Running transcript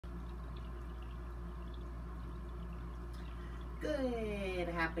Good,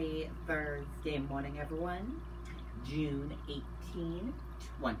 happy Thursday morning, everyone. June 18,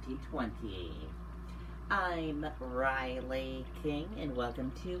 2020. I'm Riley King, and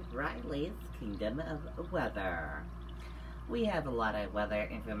welcome to Riley's Kingdom of Weather. We have a lot of weather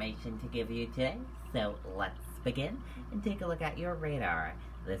information to give you today, so let's begin and take a look at your radar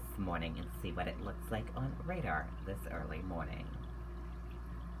this morning and see what it looks like on radar this early morning.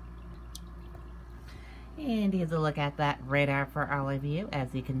 And here's a look at that radar for all of you.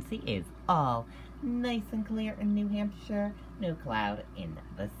 As you can see, is all nice and clear in New Hampshire. No cloud in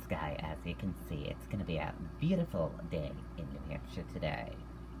the sky. As you can see, it's going to be a beautiful day in New Hampshire today.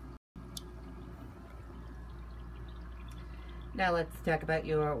 Now let's talk about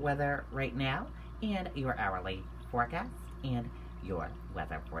your weather right now and your hourly forecast and your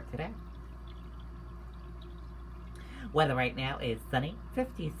weather for today. Weather right now is sunny,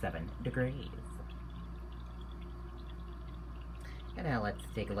 57 degrees. And now let's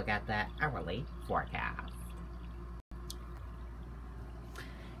take a look at that hourly forecast.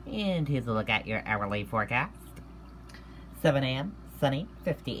 And here's a look at your hourly forecast. 7 a.m. sunny,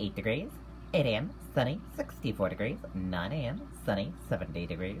 58 degrees. 8 a.m. sunny, 64 degrees. 9 a.m. sunny, 70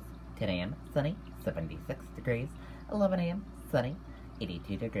 degrees. 10 a.m. sunny, 76 degrees. 11 a.m. sunny,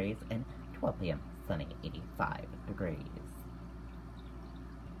 82 degrees. And 12 p.m. sunny, 85 degrees.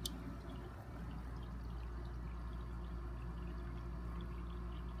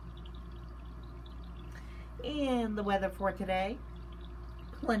 And the weather for today,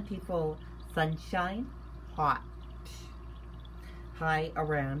 plentiful sunshine, hot, high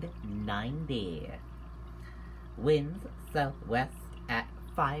around 90. Winds southwest at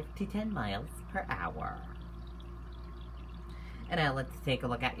 5 to 10 miles per hour. And now let's take a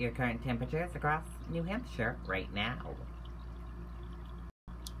look at your current temperatures across New Hampshire right now.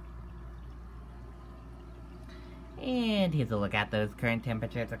 And here's a look at those current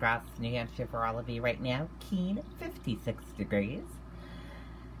temperatures across New Hampshire for all of you right now. Keene, 56 degrees.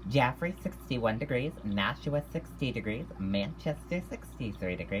 Jaffrey, 61 degrees. Nashua, 60 degrees. Manchester,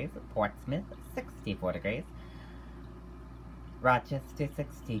 63 degrees. Portsmouth, 64 degrees. Rochester,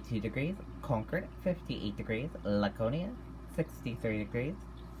 62 degrees. Concord, 58 degrees. Laconia, 63 degrees.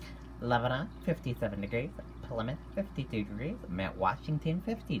 Lebanon, 57 degrees. Plymouth, 52 degrees. Mount Washington,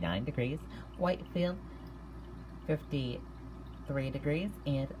 59 degrees. Whitefield, 53 degrees,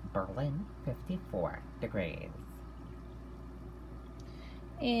 and Berlin, 54 degrees.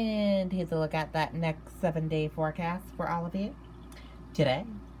 And here's a look at that next 7-day forecast for all of you. Today,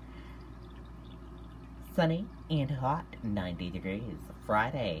 sunny and hot, 90 degrees.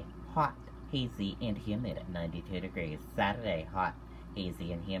 Friday, hot, hazy, and humid, 92 degrees. Saturday, hot,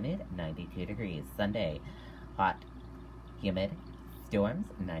 hazy, and humid, 92 degrees. Sunday, hot, humid, storms,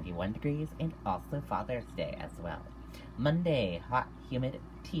 91 degrees, and also Father's Day as well. Monday, hot, humid,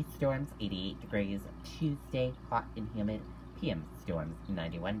 T-storms, 88 degrees. Tuesday, hot and humid, PM storms,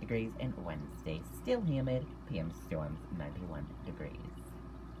 91 degrees. And Wednesday, still humid, PM storms, 91 degrees.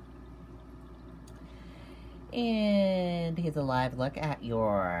 And here's a live look at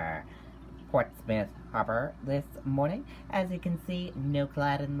your Portsmouth Harbor this morning. As you can see, no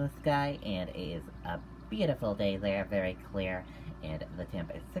cloud in the sky, and it is a beautiful day there, very clear. And the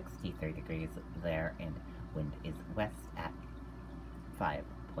temp is 63 degrees there, and wind is west at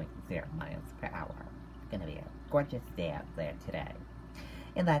 5.0 miles per hour. Gonna be a gorgeous day out there today.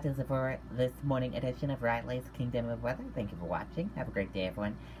 And that is it for this morning edition of Riley's Kingdom of Weather. Thank you for watching. Have a great day,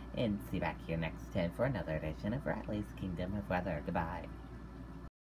 everyone. And see you back here next time for another edition of Riley's Kingdom of Weather. Goodbye.